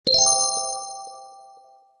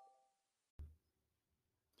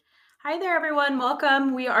Hi there, everyone.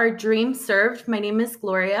 Welcome. We are DreamServed. My name is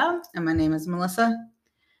Gloria. And my name is Melissa.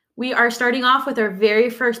 We are starting off with our very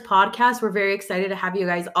first podcast. We're very excited to have you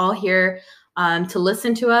guys all here to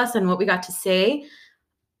listen to us and what we got to say.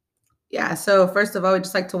 Yeah, so first of all, we'd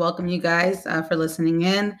just like to welcome you guys for listening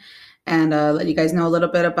in and let you guys know a little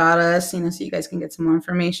bit about us, so you guys can get some more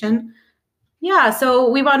information. Yeah, so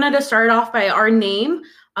we wanted to start off by our name,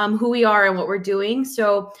 who we are and what we're doing.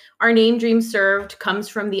 So our name, DreamServed, comes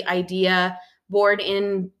from the idea born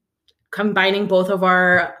in combining both of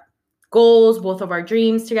our goals, both of our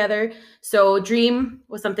dreams together. So dream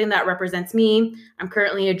was something that represents me. I'm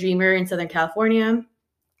currently a dreamer in Southern California.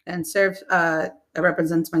 And serve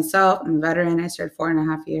represents myself. I'm a veteran. I served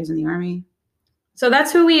 4.5 years in the Army. So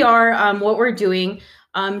that's who we are, what we're doing.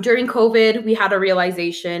 During COVID, we had a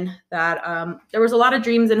realization that there was a lot of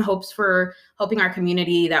dreams and hopes for helping our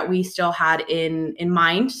community that we still had in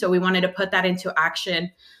mind. So we wanted to put that into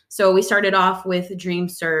action. So we started off with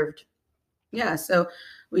DreamServed. Yeah, so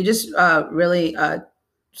we just really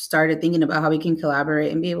started thinking about how we can collaborate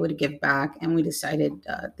and be able to give back. And we decided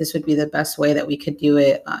this would be the best way that we could do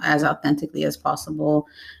it as authentically as possible.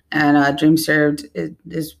 And DreamServed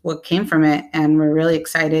is what came from it. And we're really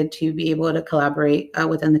excited to be able to collaborate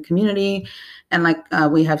within the community. And like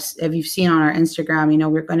we have, if you've seen on our Instagram,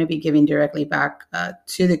 we're going to be giving directly back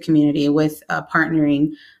to the community with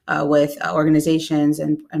partnering with organizations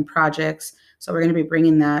and projects. So we're going to be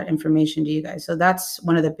bringing that information to you guys. So that's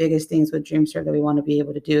one of the biggest things with DreamServe that we want to be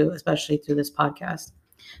able to do, especially through this podcast.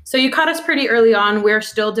 So you caught us pretty early on. We're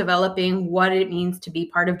still developing what it means to be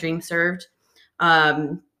part of DreamServed.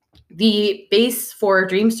 The base for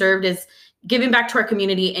DreamServed is giving back to our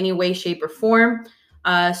community any way, shape, or form.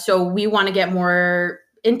 So we want to get more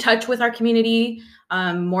in touch with our community,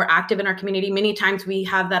 more active in our community. Many times we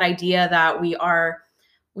have that idea that we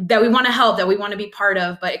want to help, that we want to be part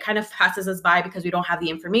of, but it kind of passes us by because we don't have the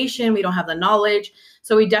information, we don't have the knowledge.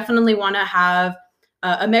 So we definitely want to have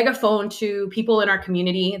a megaphone to people in our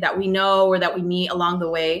community that we know or that we meet along the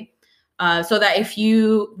way, so that if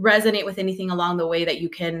you resonate with anything along the way, that you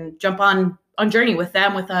can jump on journey with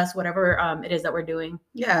them, with us, whatever it is that we're doing.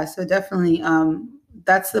 Yeah, so definitely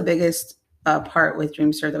that's the biggest part with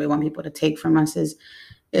DreamServe that we want people to take from us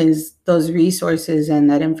is those resources and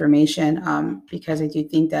that information, because I do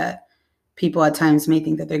think that people at times may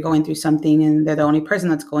think that they're going through something and they're the only person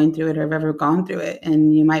that's going through it or have ever gone through it.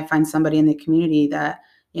 And you might find somebody in the community that,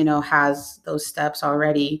 has those steps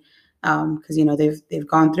already, because, they've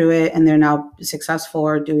gone through it and they're now successful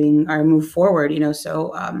or move forward,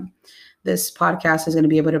 So this podcast is going to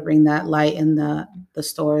be able to bring that light in the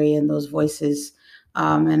story and those voices.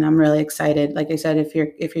 And I'm really excited. Like I said, if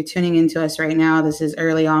you're tuning into us right now, this is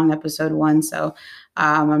early on episode 1. So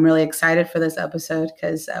I'm really excited for this episode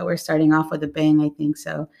because we're starting off with a bang, I think.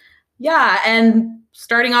 So yeah. And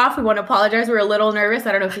starting off, we want to apologize. We're a little nervous.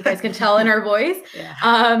 I don't know if you guys can tell in our voice.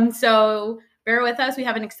 Yeah. So bear with us. We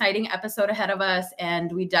have an exciting episode ahead of us, and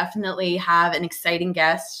we definitely have an exciting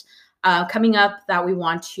guest coming up that we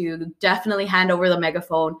want to definitely hand over the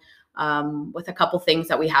megaphone with a couple things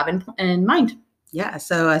that we have in mind. Yeah,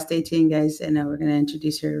 so stay tuned, guys, and we're going to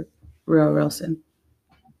introduce her real soon.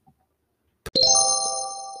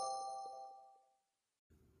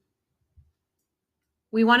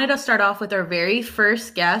 We wanted to start off with our very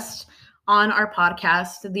first guest on our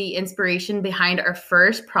podcast, the inspiration behind our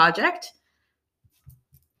first project.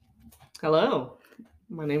 Hello,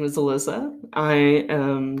 my name is Allyssa. I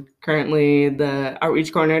am currently the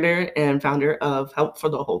outreach coordinator and founder of Help for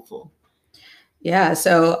the Hopeful. Yeah,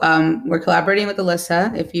 so we're collaborating with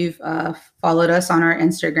Allyssa. If you've followed us on our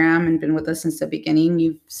Instagram and been with us since the beginning,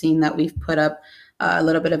 you've seen that we've put up a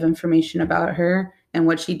little bit of information about her and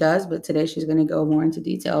what she does. But today she's going to go more into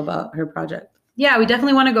detail about her project. Yeah, we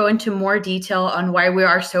definitely want to go into more detail on why we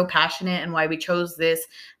are so passionate and why we chose this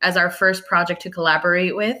as our first project to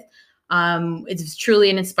collaborate with. It's truly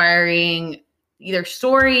an inspiring either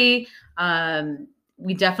story.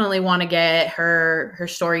 We definitely want to get her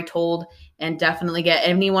story told and definitely get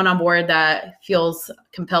anyone on board that feels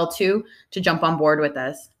compelled to jump on board with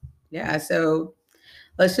us. Yeah, so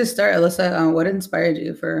let's just start. Allyssa, what inspired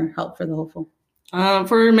you for Help for the Hopeful?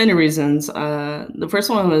 For many reasons. The first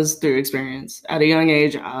one was through experience. At a young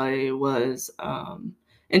age, I was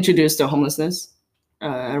introduced to homelessness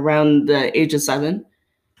around the age of 7.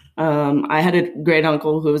 I had a great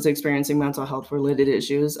uncle who was experiencing mental health related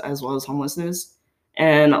issues as well as homelessness.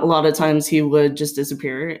 And a lot of times he would just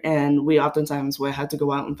disappear, and we oftentimes would have to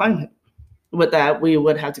go out and find him. With that, we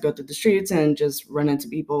would have to go through the streets and just run into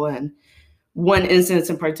people. And one instance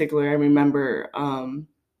in particular, I remember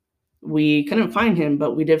we couldn't find him,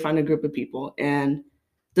 but we did find a group of people. And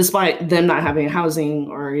despite them not having housing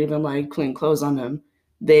or even like clean clothes on them,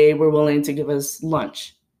 they were willing to give us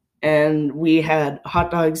lunch. And we had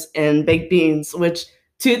hot dogs and baked beans, which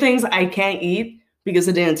 2 things I can't eat because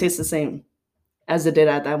it didn't taste the same as it did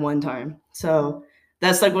at that one time. So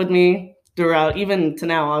that stuck with me throughout, even to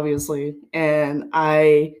now, obviously. And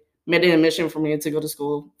I made it a mission for me to go to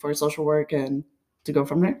school for social work and to go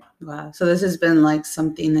from there. Wow. So this has been like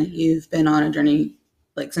something that you've been on a journey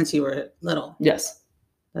like since you were little. Yes.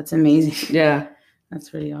 That's amazing. Yeah.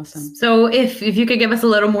 That's really awesome. So if you could give us a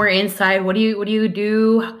little more insight, what do you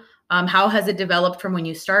do? How has it developed from when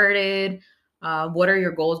you started? What are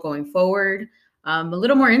your goals going forward? A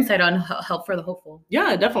little more insight on Help for the Hopeful.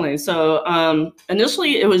 Yeah, definitely. So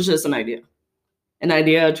initially it was just an idea. An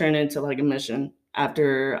idea turned into like a mission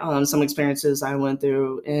after some experiences I went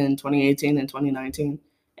through in 2018 and 2019.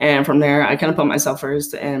 And from there, I kind of put myself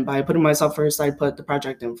first. And by putting myself first, I put the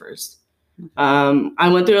project in first. I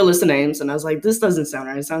went through a list of names and I was like, this doesn't sound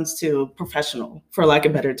right. It sounds too professional, for lack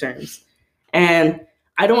of better terms. And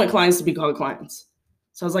I don't want clients to be called clients.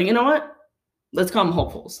 So I was like, you know what? Let's call them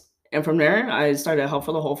hopefuls. And from there, I started Help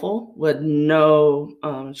for the Hopeful with no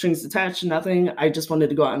strings attached, nothing. I just wanted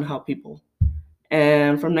to go out and help people.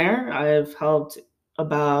 And from there, I've helped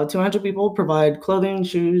about 200 people provide clothing,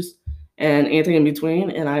 shoes, and anything in between.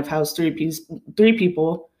 And I've housed 3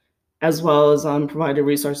 people, as well as provided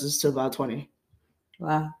resources to about 20.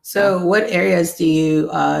 Wow. So what areas do you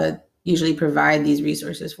usually provide these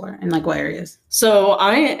resources for? And like what areas? So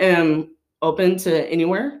I am open to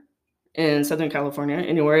anywhere in Southern California,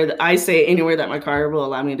 anywhere that my car will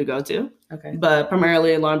allow me to go to. Okay. But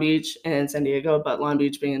primarily Long Beach and San Diego, but Long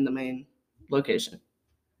Beach being the main location.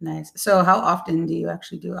 Nice. So how often do you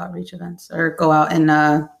actually do outreach events or go out and,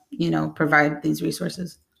 provide these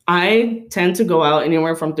resources? I tend to go out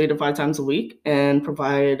anywhere from 3 to 5 times a week and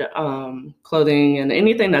provide clothing and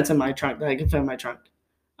anything that's in my trunk that I can fit in my trunk.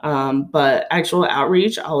 But actual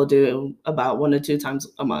outreach, I'll do about 1 to 2 times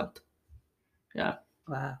a month. Yeah.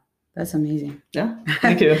 Wow. That's amazing. Yeah.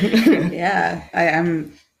 Thank you. Yeah.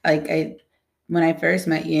 I'm like, when I first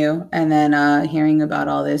met you and then hearing about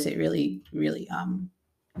all this, it really, really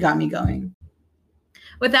got me going.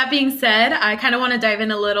 With that being said, I kind of want to dive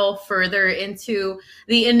in a little further into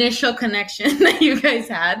the initial connection that you guys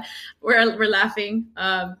had. We're laughing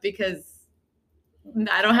because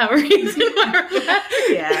I don't have a reason why we're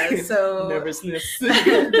laughing. Yeah, so nervousness,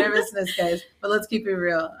 guys. But let's keep it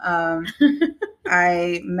real.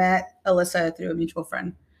 I met Allyssa through a mutual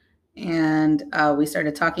friend, and we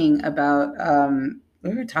started talking about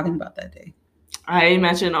what we were talking about that day. I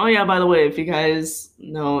mentioned, oh yeah, by the way, if you guys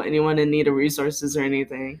know anyone in need of resources or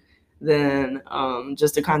anything, then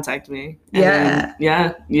just to contact me. And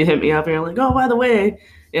then, you hit me up and you're like, oh, by the way,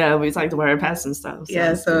 we talked about our past and stuff.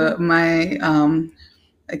 So my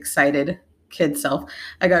excited kid self,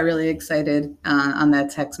 I got really excited on that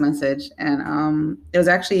text message, and it was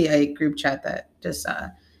actually a group chat that just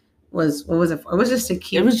was just a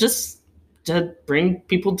cute. It was just to bring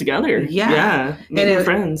people together. Make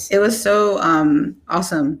friends. It was so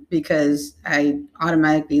awesome because I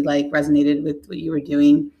automatically resonated with what you were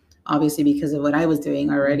doing, obviously because of what I was doing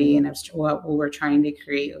already, and what we're trying to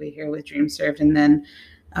create over here with DreamServed. And then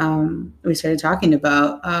we started talking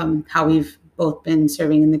about how we've both been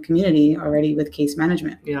serving in the community already with case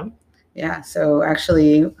management. Yeah. So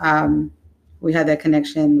actually, we had that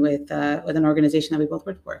connection with an organization that we both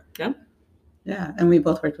worked for. Yeah, and we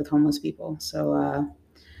both worked with homeless people. So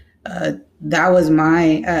that was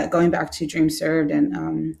my going back to DreamServed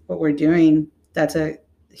and what we're doing. That's a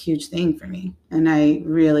huge thing for me, and I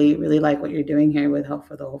really, really like what you're doing here with Help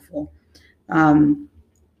for the Hopeful.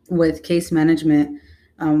 With case management,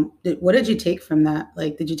 what did you take from that?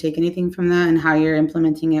 Did you take anything from that, and how you're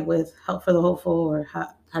implementing it with Help for the Hopeful, or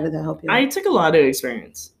how did that help you? I took a lot of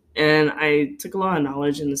experience. And I took a lot of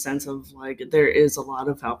knowledge in the sense of there is a lot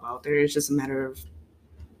of help out there. It's just a matter of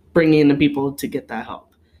bringing in the people to get that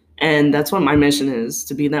help. And that's what my mission is,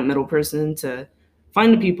 to be that middle person, to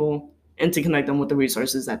find the people and to connect them with the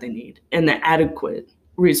resources that they need and the adequate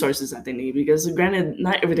resources that they need. Because granted,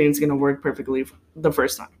 not everything's going to work perfectly the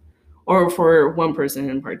first time or for one person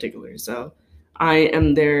in particular. So I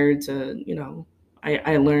am there to,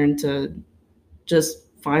 I learned to just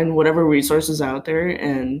find whatever resources out there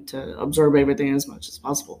and to absorb everything as much as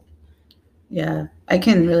possible. Yeah, I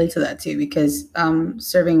can relate to that too, because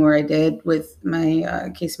serving where I did with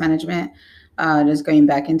my case management, just going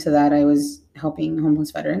back into that, I was helping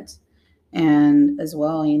homeless veterans. And as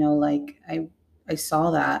well, I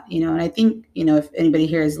saw that, and I think, if anybody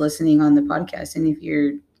here is listening on the podcast, and if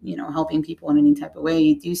you're, helping people in any type of way,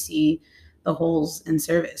 you do see the holes in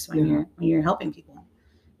service when you're helping people.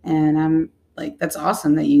 And I'm like, that's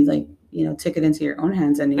awesome that you like, you know, took it into your own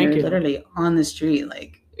hands and you're literally on the street,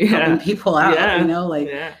 like helping people out, you know,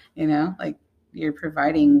 like, you know, like you're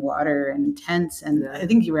providing water and tents. And I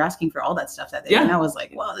think you were asking for all that stuff that day. And I was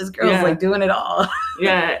like, wow, this girl's like doing it all.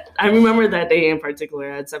 I remember that day in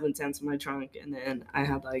particular. I had 7 tents in my trunk, and then I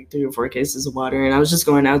had like 3 or 4 cases of water, and I was just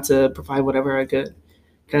going out to provide whatever I could.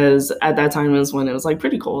 Because at that time was when it was like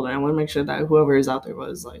pretty cold, and I want to make sure that whoever is out there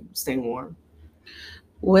was like staying warm.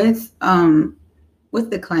 With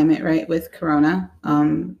the climate, right? With Corona,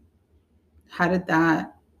 how did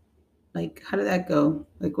that go?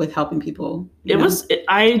 Like with helping people?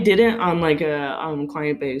 I did it on like a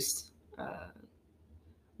client based.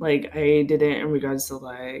 Like I did it in regards to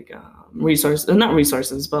like not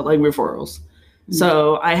resources, but like referrals. Mm-hmm.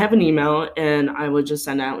 So I have an email, and I would just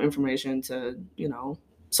send out information to, you know,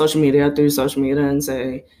 through social media and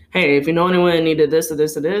say, hey, if you know anyone that needed this or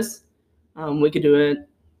this or this, we could do it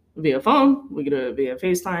via phone. We could do it via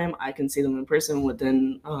FaceTime. I can see them in person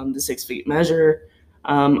within the 6 feet measure.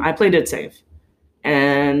 I played it safe.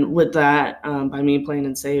 And with that, by me playing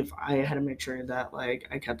it safe, I had to make sure that like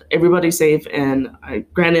I kept everybody safe. And I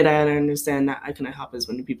understand that I couldn't help as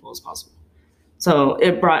many people as possible. So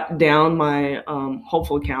it brought down my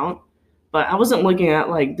hopeful count, but I wasn't looking at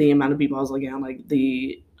like the amount of people. I was looking at like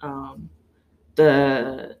the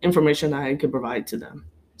information that I could provide to them.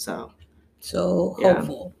 So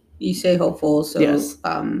hopeful. You say hopeful. So yes.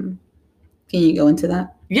 Can you go into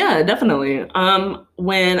that? Yeah, definitely.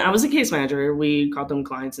 When I was a case manager, we called them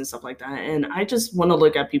clients and stuff like that. And I just want to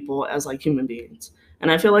look at people as like human beings.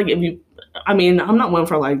 And I feel like I'm not one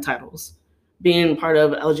for like titles. Being part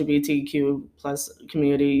of LGBTQ plus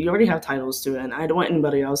community, you already have titles to it. And I don't want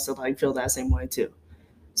anybody else to like feel that same way too.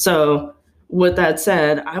 So with that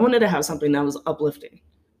said, I wanted to have something that was uplifting.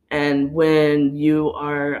 And when you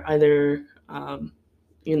are either,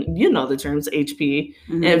 you know the terms HP.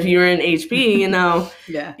 Mm-hmm. If you're in HP, you know,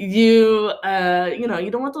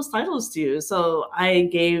 you don't want those titles to you. So I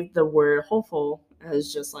gave the word hopeful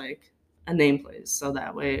as just like a nameplate. So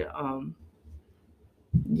that way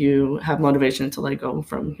you have motivation to like go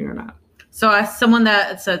from here on out. So as someone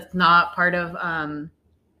that's not part of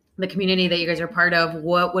the community that you guys are part of,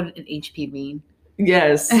 what would an HP mean?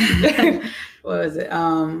 Yes. What was it?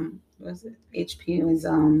 HP?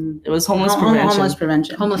 It was homeless prevention. Homeless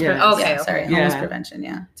prevention. Okay. Sorry. Homeless prevention.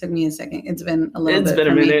 Yeah. It took me a second. It's been a little bit. It's been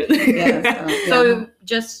a minute. So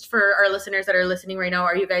just for our listeners that are listening right now,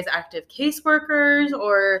 are you guys active caseworkers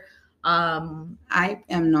or? I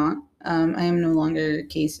am not. I am no longer a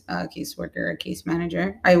caseworker or case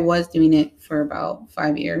manager. I was doing it for about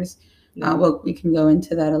 5 years. Well, we can go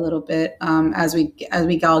into that a little bit as we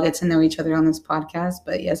all get to know each other on this podcast.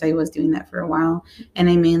 But yes, I was doing that for a while, and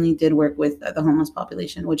I mainly did work with the homeless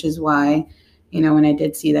population, which is why, you know, when I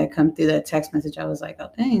did see that come through that text message, I was like, oh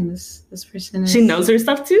dang, this person she knows her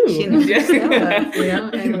stuff too. She knows her stuff, you know,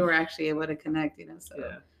 and we were actually able to connect, you know. So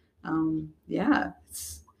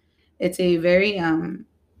it's a very and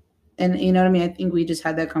you know what I mean. I think we just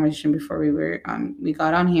had that conversation before we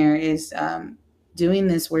got on here. Is doing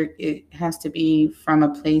this work, it has to be from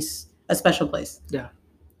a special place. Yeah.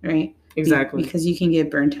 Right? Exactly. Because you can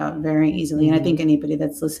get burnt out very easily. Mm-hmm. And I think anybody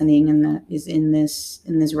that's listening and that is in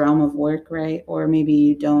this realm of work, right? Or maybe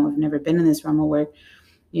you have never been in this realm of work,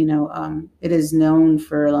 you know, it is known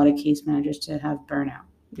for a lot of case managers to have burnout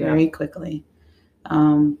very quickly.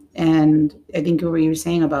 And I think what you were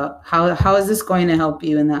saying about how is this going to help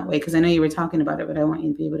you in that way? Because I know you were talking about it, but I want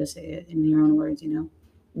you to be able to say it in your own words, you know?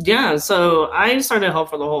 Yeah, so I started Help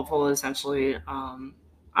for the Hopeful essentially.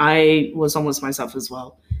 I was homeless myself as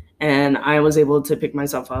well, and I was able to pick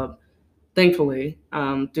myself up, thankfully,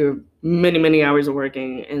 through many, many hours of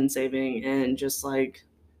working and saving and just like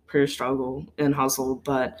pure struggle and hustle.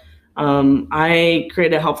 But I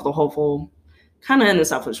created Help for the Hopeful kind of in a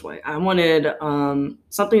selfish way. I wanted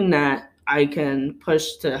something that I can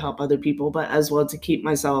push to help other people, but as well to keep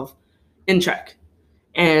myself in check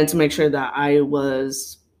and to make sure that I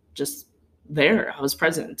was just there. I was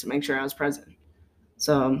present, to make sure I was present.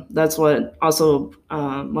 So that's what also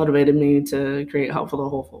motivated me to create Help for the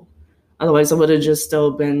Hopeful. Otherwise, it would have just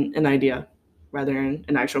still been an idea rather than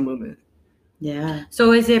an actual movement. Yeah.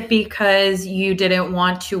 So is it because you didn't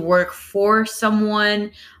want to work for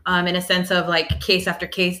someone in a sense of like case after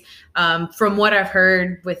case? From what I've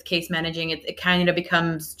heard with case managing, it kind of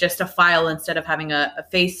becomes just a file instead of having a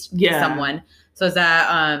face to someone. So is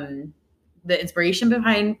that the inspiration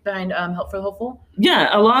behind Help for the Hopeful?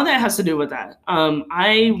 Yeah, a lot of that has to do with that.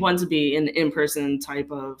 I want to be an in-person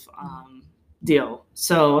type of deal.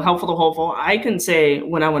 So Help for the Hopeful, I can say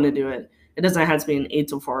when I want to do it. It doesn't have to be an 8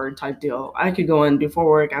 to 4 type deal. I could go in before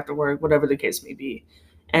work, after work, whatever the case may be.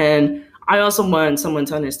 And I also want someone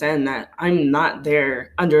to understand that I'm not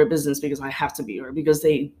there under a business because I have to be, or because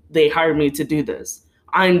they hired me to do this.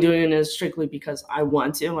 I'm doing this strictly because I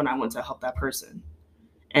want to, and I want to help that person.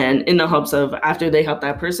 And in the hopes of after they help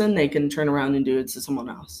that person, they can turn around and do it to someone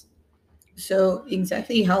else. So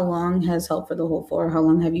exactly how long has Help for the Hopeful, or how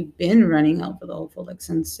long have you been running Help for the Hopeful? Like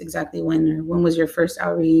since exactly when, or when was your first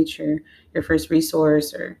outreach or your first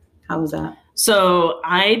resource, or how was that? So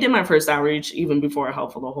I did my first outreach even before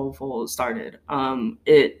Help for the Hopeful started.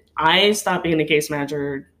 I stopped being a case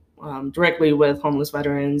manager directly with homeless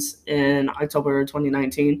veterans in October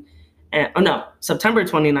 2019. September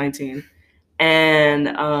 2019.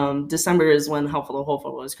 And December is when Help for the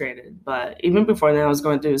Hopeful was created. But even before then, I was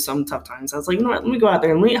going through some tough times. I was like, you know what, let me go out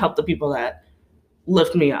there and let me help the people that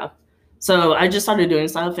lift me up. So I just started doing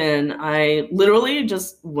stuff, and I literally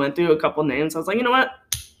just went through a couple names. I was like, you know what,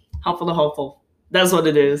 Help for the Hopeful. That's what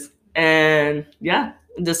it is. And yeah,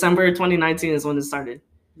 December 2019 is when it started.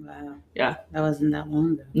 Wow. Yeah. That wasn't that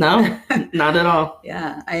long ago. No, not at all.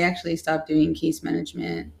 Yeah. I actually stopped doing case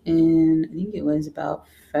management in, I think it was about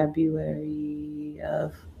February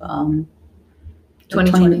of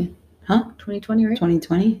 2020. 2020, right?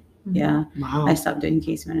 2020. Mm-hmm. Yeah. Wow. I stopped doing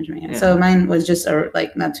case management. Yeah. So mine was just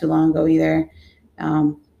like not too long ago either.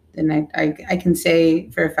 And I can say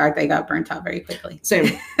for a fact I got burnt out very quickly.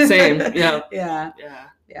 Same. Yeah. Yeah.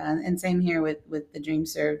 And same here with the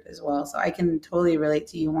DreamServed as well. So I can totally relate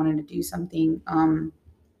to you wanting to do something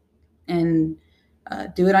and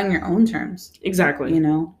do it on your own terms. Exactly. You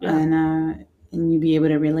know, yeah. And you be able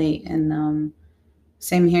to relate. And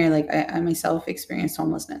same here, like I myself experienced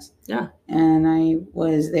homelessness. Yeah. And I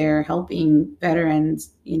was there helping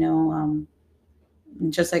veterans, you know,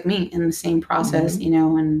 just like me in the same process, mm-hmm. you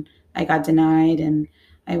know, and I got denied and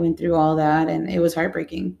I went through all that, and it was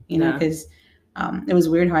heartbreaking, you know, because it was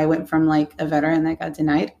weird how I went from like a veteran that got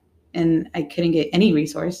denied and I couldn't get any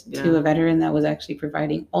resource to a veteran that was actually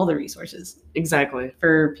providing all the resources. Exactly.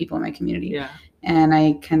 For people in my community. Yeah. And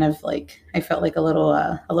I kind of like, I felt like a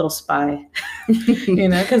little spy, you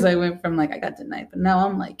know, because I went from like, I got denied, but now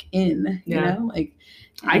I'm like in, you know, like.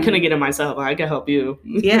 I couldn't get it myself. I could help you.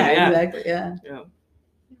 Yeah, exactly. Yeah.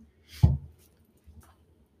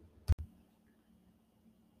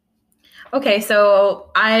 Okay, so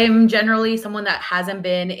I'm generally someone that hasn't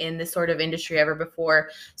been in this sort of industry ever before.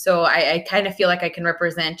 So I kind of feel like I can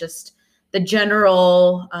represent just the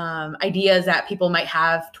general ideas that people might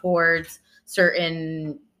have towards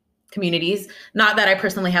certain communities. Not that I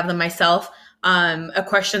personally have them myself. A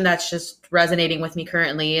question that's just resonating with me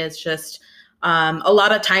currently is just a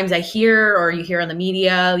lot of times I hear, or you hear on the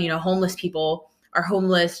media, you know, homeless people are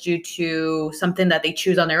homeless due to something that they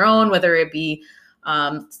choose on their own, whether it be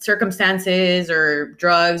circumstances or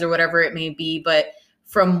drugs or whatever it may be. But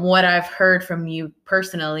from what I've heard from you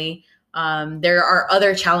personally, there are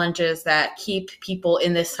other challenges that keep people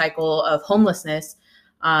in this cycle of homelessness.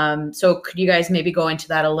 So could you guys maybe go into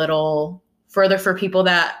that a little further for people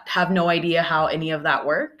that have no idea how any of that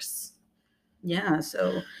works? Yeah.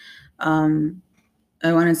 So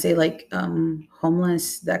I want to say like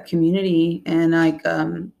homeless, that community, and like I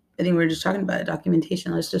think we were just talking about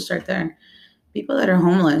documentation. Let's just start there. People that are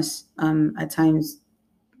homeless, at times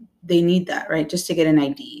they need that, right? Just to get an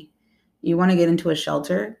ID. You want to get into a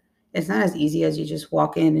shelter. It's not as easy as you just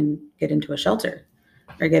walk in and get into a shelter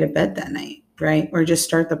or get a bed that night, right? Or just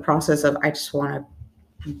start the process of, I just want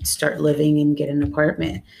to start living and get an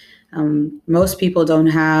apartment. Most people don't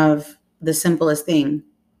have the simplest thing,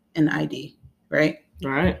 an ID, right?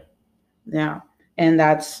 Right. Yeah. And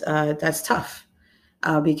that's tough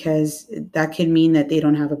because that can mean that they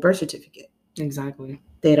don't have a birth certificate. Exactly.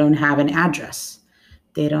 They don't have an address.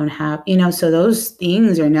 They don't have, you know, so those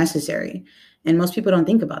things are necessary. And most people don't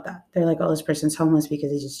think about that. They're like, oh, this person's homeless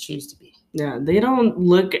because they just choose to be. Yeah. They don't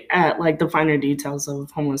look at like the finer details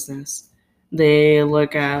of homelessness. They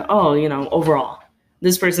look at, oh, you know, overall,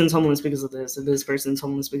 this person's homeless because of this, or this person's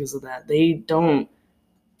homeless because of that. They don't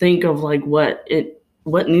think of like what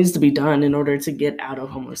needs to be done in order to get out of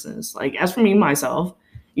homelessness. Like as for me, myself,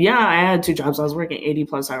 yeah, I had 2 jobs. I was working 80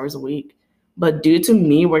 plus hours a week. But due to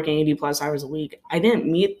me working 80 plus hours a week, I didn't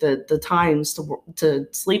meet the times to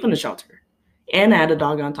sleep in a shelter. And I had a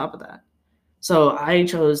dog on top of that. So I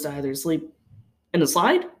chose to either sleep in a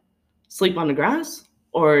slide, sleep on the grass,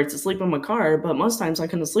 or to sleep in my car. But most times I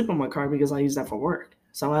couldn't sleep in my car because I used that for work.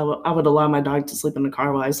 So I would allow my dog to sleep in the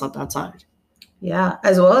car while I slept outside. Yeah,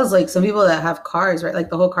 as well as like some people that have cars, right? Like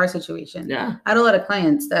the whole car situation. Yeah. I had a lot of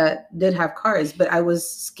clients that did have cars, but I was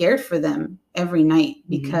scared for them every night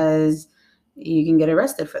because you can get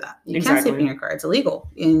arrested for that. You can't sleep in your car. It's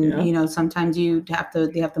illegal. And, sometimes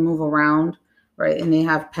they have to move around, right? And they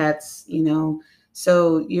have pets,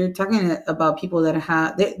 So you're talking about people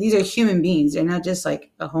that these are human beings. They're not just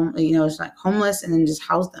like it's like homeless and then just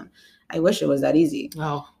house them. I wish it was that easy.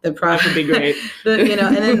 Oh, that would be great. And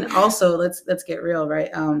then also let's get real, right?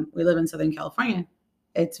 We live in Southern California.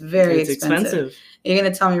 It's very expensive. You're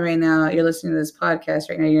going to tell me right now, you're listening to this podcast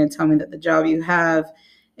right now, you're going to tell me that the job you have,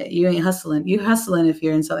 you ain't hustling. You hustling if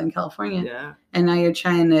you're in Southern California. Yeah. And now you're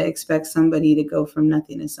trying to expect somebody to go from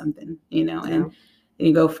nothing to something, and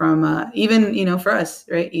you go from even, for us,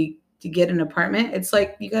 right? To get an apartment, it's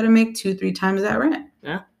like you got to make 2-3 times that rent.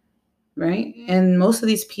 Yeah. Right. And most of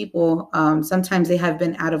these people, sometimes they have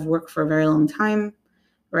been out of work for a very long time.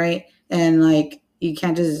 Right. And like, you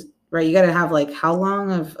can't just, right. You got to have like how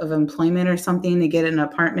long of employment or something to get an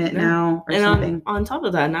apartment now or something. On top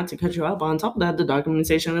of that, not to cut you up, on top of that, the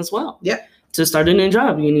documentation as well. Yeah. To start a new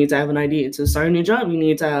job, you need to have an ID. To start a new job, you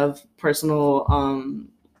need to have personal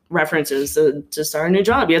references. To start a new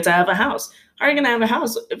job, you have to have a house. How are you going to have a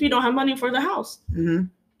house if you don't have money for the house? Mm-hmm.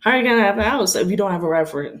 How are you going to have a house if you don't have a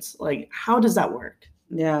reference? Like, how does that work?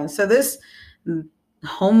 Yeah. So this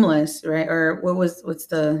homeless, right? Or what's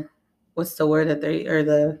the word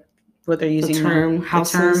that what they're using? The term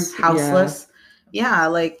houseless. The term houseless. Yeah.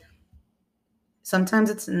 Like sometimes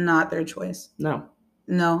it's not their choice. No.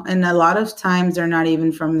 And a lot of times they're not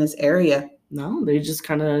even from this area. No, they just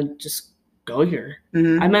kind of just go here.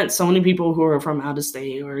 Mm-hmm. I met so many people who are from out of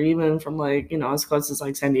state or even from like, as close as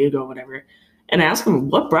like San Diego or whatever. And I ask them,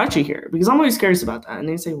 what brought you here? Because I'm always curious about that. And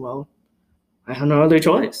they say, well, I have no other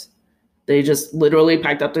choice. They just literally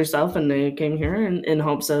packed up their stuff and they came here in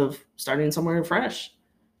hopes of starting somewhere fresh.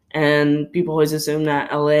 And people always assume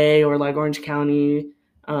that LA or like Orange County,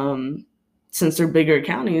 since they're bigger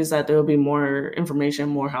counties, that there will be more information,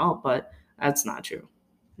 more help. But that's not true.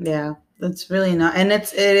 Yeah, that's really not. And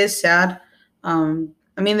it is sad.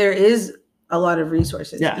 There is a lot of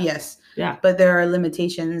resources. Yeah. Yes. Yeah. But there are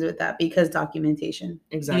limitations with that because documentation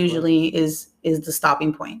usually is the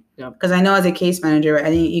stopping point. Yep. Because I know as a case manager, I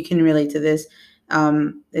think you can relate to this,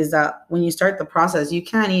 is that when you start the process, you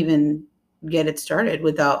can't even get it started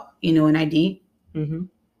without, an ID. Mm-hmm.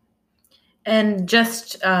 And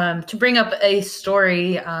just to bring up a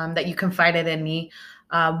story that you confided in me,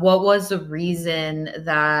 what was the reason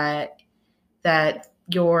that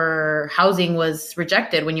your housing was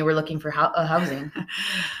rejected when you were looking for housing?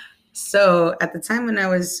 So at the time when I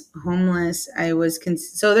was homeless,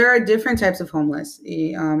 so there are different types of homeless,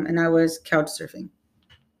 and I was couch surfing.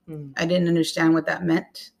 I didn't understand what that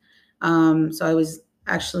meant. So I was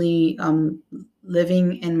actually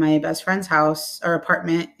living in my best friend's house or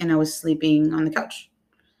apartment, and I was sleeping on the couch.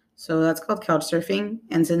 So that's called couch surfing.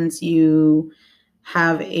 And since you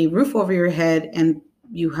have a roof over your head and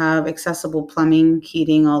you have accessible plumbing,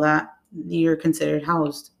 heating, all that, you're considered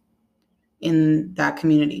housed in that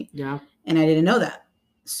community. Yeah. And I didn't know that.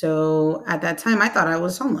 So at that time I thought I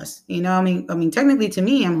was homeless. Technically to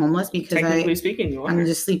me I'm homeless because I'm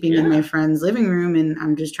just sleeping in my friend's living room and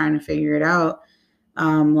I'm just trying to figure it out.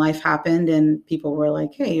 Life happened and people were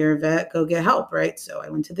like, hey, you're a vet, go get help, right? So I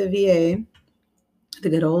went to the VA, the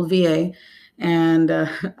good old VA, and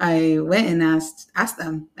I went and asked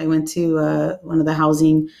them. I went to one of the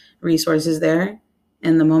housing resources there.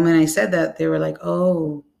 And the moment I said that, they were like,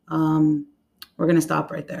 oh, we're going to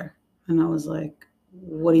stop right there. And I was like,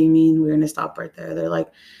 what do you mean we're going to stop right there? They're like,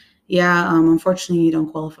 yeah, unfortunately you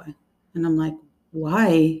don't qualify. And I'm like,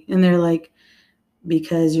 why? And they're like,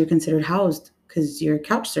 because you're considered housed because you're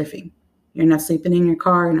couch surfing. You're not sleeping in your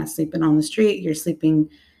car. You're not sleeping on the street. You're sleeping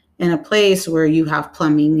in a place where you have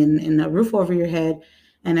plumbing and a roof over your head.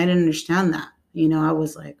 And I didn't understand that. I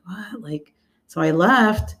was like, what? So I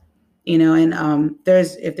left. And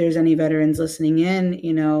if there's any veterans listening in,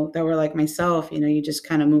 that were like myself, you just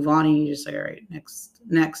kind of move on and you just say, all right, next,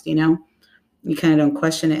 you kind of don't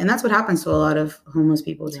question it. And that's what happens to a lot of homeless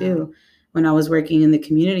people too. When I was working in the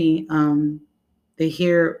community, they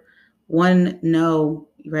hear one no,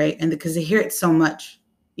 right? And because they hear it so much,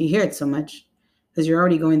 because you're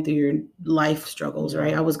already going through your life struggles,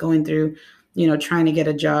 right? I was going through, trying to get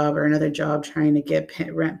a job or another job, trying to get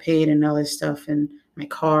rent paid and all this stuff. And my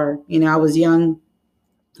car, I was young.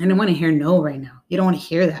 I didn't want to hear no right now. You don't want to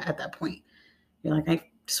hear that at that point. You're like, I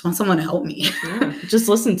just want someone to help me. Just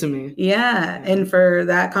listen to me. Yeah. And for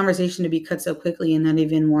that conversation to be cut so quickly and not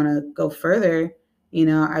even want to go further,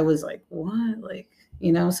 I was like, what?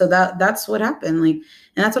 So that's what happened. And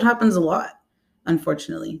that's what happens a lot,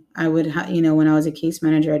 unfortunately. I would, when I was a case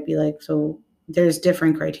manager, I'd be like, so there's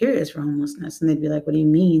different criteria for homelessness. And they'd be like, what do you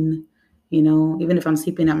mean? even if I'm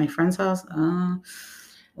sleeping at my friend's house,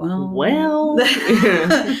 Well.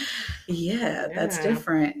 yeah, that's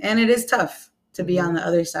different. And it is tough to be on the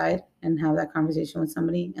other side and have that conversation with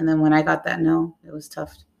somebody. And then when I got that no, it was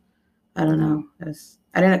tough. I don't know. Because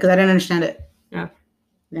I didn't understand it. Yeah.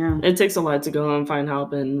 Yeah. It takes a lot to go and find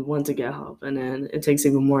help and want to get help. And then it takes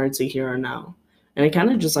even more to hear a no. And it kind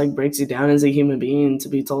of just like breaks you down as a human being to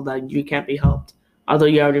be told that you can't be helped, although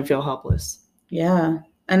you already feel helpless. Yeah.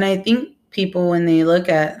 And I think people, when they look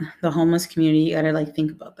at the homeless community, you gotta like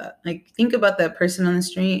think about that. Like think about that person on the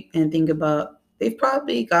street and think about they've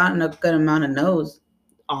probably gotten a good amount of no's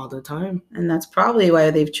all the time. And that's probably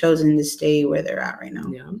why they've chosen to stay where they're at right now.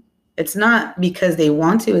 Yeah. It's not because they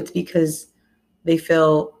want to, it's because they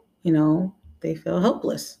feel, they feel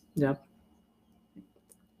helpless. Yeah.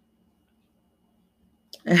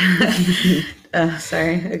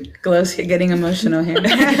 Sorry, Glow's getting emotional here.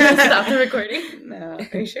 Stop the recording. No,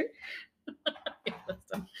 are you sure?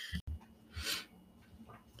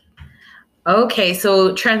 Okay,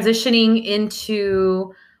 so transitioning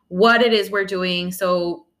into what it is we're doing.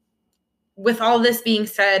 So with all this being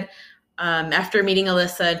said, after meeting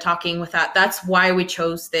Allyssa and talking with that's why we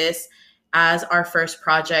chose this as our first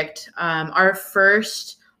project. Our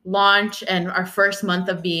first launch and our first month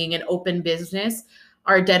of being an open business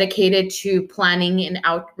are dedicated to planning an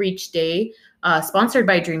outreach day sponsored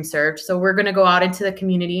by DreamServed. So we're going to go out into the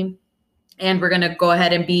community and we're going to go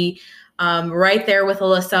ahead and be right there with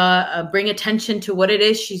Allyssa, bring attention to what it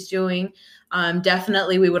is she's doing.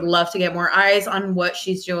 Definitely, we would love to get more eyes on what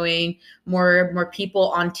she's doing, more people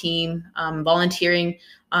on team, volunteering.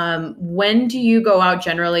 When do you go out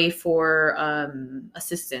generally for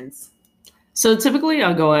assistance? So typically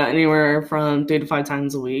I'll go out anywhere from 3 to 5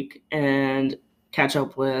 times a week and catch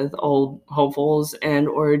up with old hopefuls and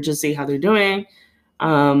or just see how they're doing.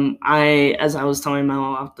 As I was telling Mel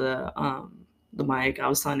off the mic, I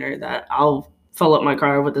was telling her that I'll fill up my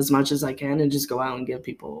car with as much as I can and just go out and give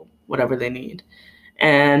people whatever they need.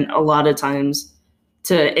 And a lot of times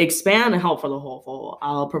to expand and help for the hopeful,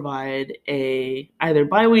 I'll provide a either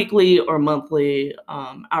biweekly or monthly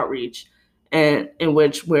outreach, and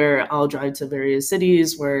where I'll drive to various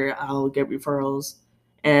cities where I'll get referrals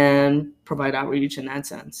and provide outreach in that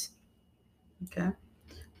sense. Okay.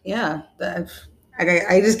 Yeah.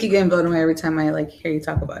 I just keep getting blown away every time I hear you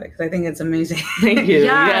talk about it because I think it's amazing. Thank you.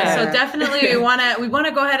 Yeah. So definitely we want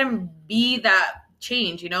to go ahead and be that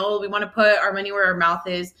change. We want to put our money where our mouth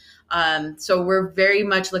is. So we're very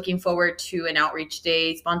much looking forward to an outreach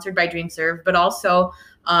day sponsored by DreamServed, but also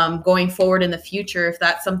going forward in the future, if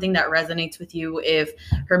that's something that resonates with you, if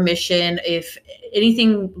her mission, if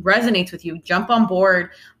anything resonates with you, jump on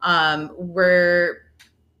board. We're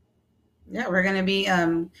going to be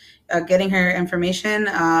getting her information.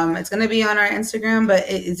 It's going to be on our Instagram, but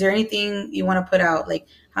is there anything you want to put out? Like,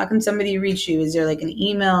 how can somebody reach you? Is there an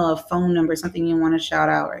email, a phone number, something you want to shout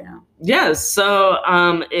out right now? Yes. So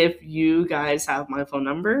if you guys have my phone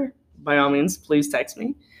number, by all means, please text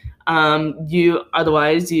me.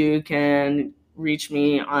 Otherwise, you can reach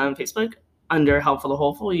me on Facebook under Help for the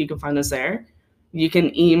Hopeful. You can find us there. You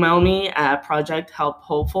can email me at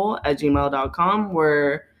projecthelphopeful@gmail.com,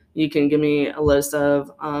 where you can give me a list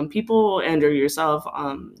of people and or yourself,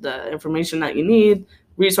 the information that you need,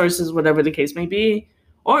 resources, whatever the case may be.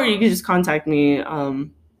 Or you can just contact me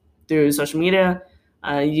through social media.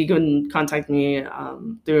 You can contact me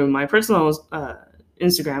through my personal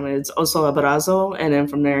Instagram. It's also Abrazo. And then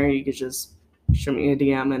from there, you could just shoot me a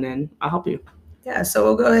DM and then I'll help you. Yeah, so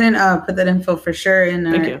we'll go ahead and put that info for sure in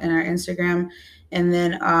our Instagram. And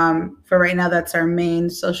then for right now, that's our main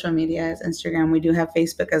social media is Instagram. We do have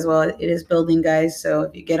Facebook as well. It is building, guys. So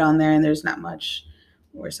if you get on there and there's not much,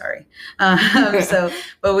 we're sorry.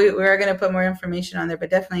 But we are going to put more information on there. But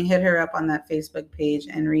definitely hit her up on that Facebook page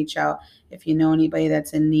and reach out if you know anybody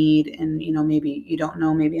that's in need. And, maybe you don't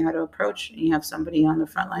know maybe how to approach. And you have somebody on the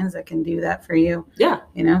front lines that can do that for you. Yeah.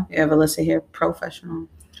 You have Allyssa here, professional.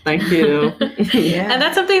 Thank you. Yeah. And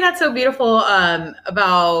that's something that's so beautiful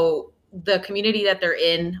about the community that they're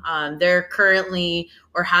in. They're currently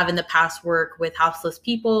or have in the past work with houseless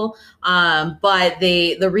people, but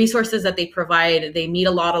the resources that they provide, they meet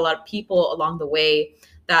a lot of people along the way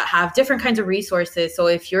that have different kinds of resources. So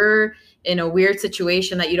if you're in a weird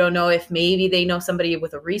situation that you don't know if maybe they know somebody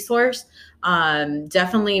with a resource,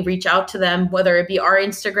 definitely reach out to them, whether it be our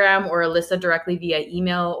Instagram or Allyssa directly via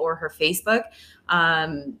email or her Facebook.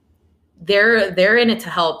 They're in it to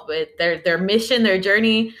help. Their mission, their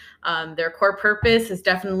journey, their core purpose is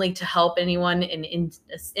definitely to help anyone in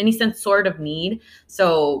any sort of need.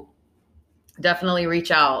 So definitely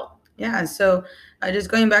reach out. Yeah, so just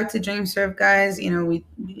going back to DreamServed, guys, we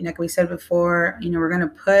like we said before, we're going to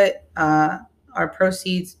put our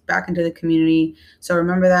proceeds back into the community. So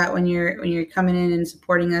remember that when you're coming in and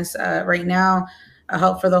supporting us right now,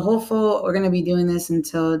 Help for the Hopeful, we're going to be doing this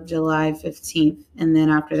until July 15th. And then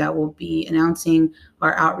after that, we'll be announcing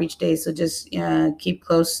our outreach day. So just keep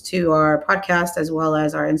close to our podcast as well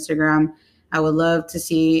as our Instagram. I would love to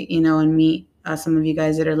see, and meet some of you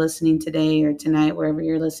guys that are listening today or tonight, wherever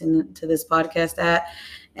you're listening to this podcast at,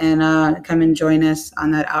 and come and join us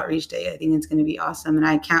on that outreach day. I think it's going to be awesome. And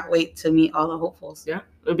I can't wait to meet all the hopefuls. Yeah,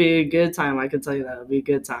 it'll be a good time. I can tell you that. It'll be a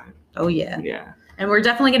good time. Oh, yeah. Yeah. And we're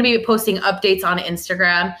definitely going to be posting updates on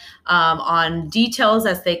Instagram on details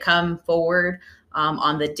as they come forward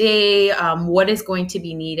on the day, what is going to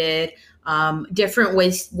be needed, different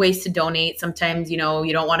ways to donate. Sometimes, you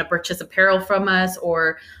don't want to purchase apparel from us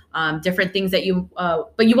or different things that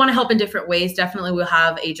but you want to help in different ways. Definitely we'll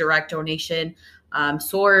have a direct donation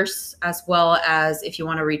source, as well as if you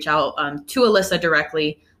want to reach out to Allyssa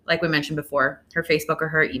directly, like we mentioned before, her Facebook or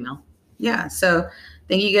her email. Yeah. So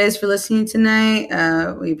thank you guys for listening tonight.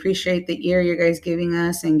 We appreciate the ear you guys giving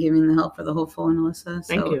us and giving the Help for the Hopeful and Allyssa.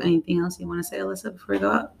 Thank you. Anything else you want to say, Allyssa, before we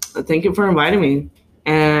go out? Thank you for inviting me.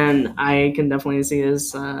 And I can definitely see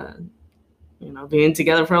us, being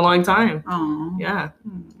together for a long time. Aww. Yeah.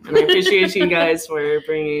 And I appreciate you guys for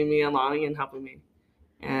bringing me along and helping me.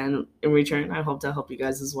 And in return, I hope to help you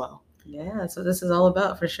guys as well. Yeah, that's what this is all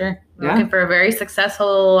about, for sure. We're looking for a very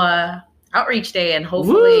successful outreach day, and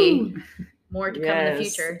hopefully more to come in the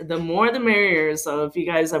future. The more the merrier. So if you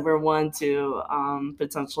guys ever want to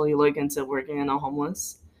potentially look into working in a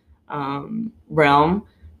homeless realm,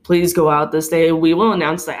 please go out this day. We will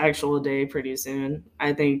announce the actual day pretty soon.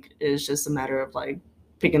 I think it's just a matter of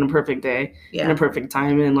picking a perfect day and a perfect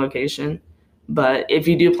time and location. But if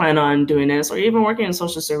you do plan on doing this, or even working in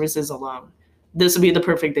social services alone, this would be the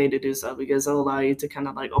perfect day to do so, because it'll allow you to kind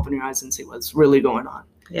of open your eyes and see what's really going on.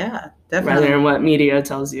 Yeah, definitely. Rather than what media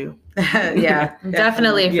tells you. Yeah,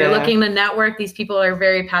 definitely. If you're looking to network, these people are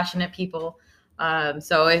very passionate people.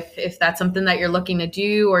 So if that's something that you're looking to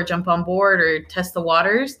do or jump on board or test the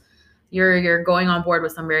waters, you're going on board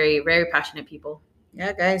with some very, very passionate people.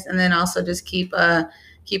 Yeah, guys. And then also just keep an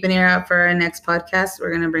ear out for our next podcast.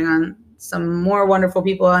 We're going to bring on some more wonderful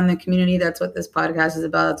people in the community. That's what this podcast is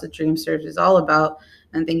about. That's what DreamServed is all about.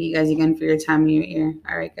 And thank you guys again for your time and your ear.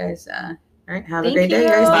 All right, guys. All right. Have a great day,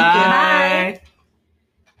 guys. Bye. Thank you. Bye.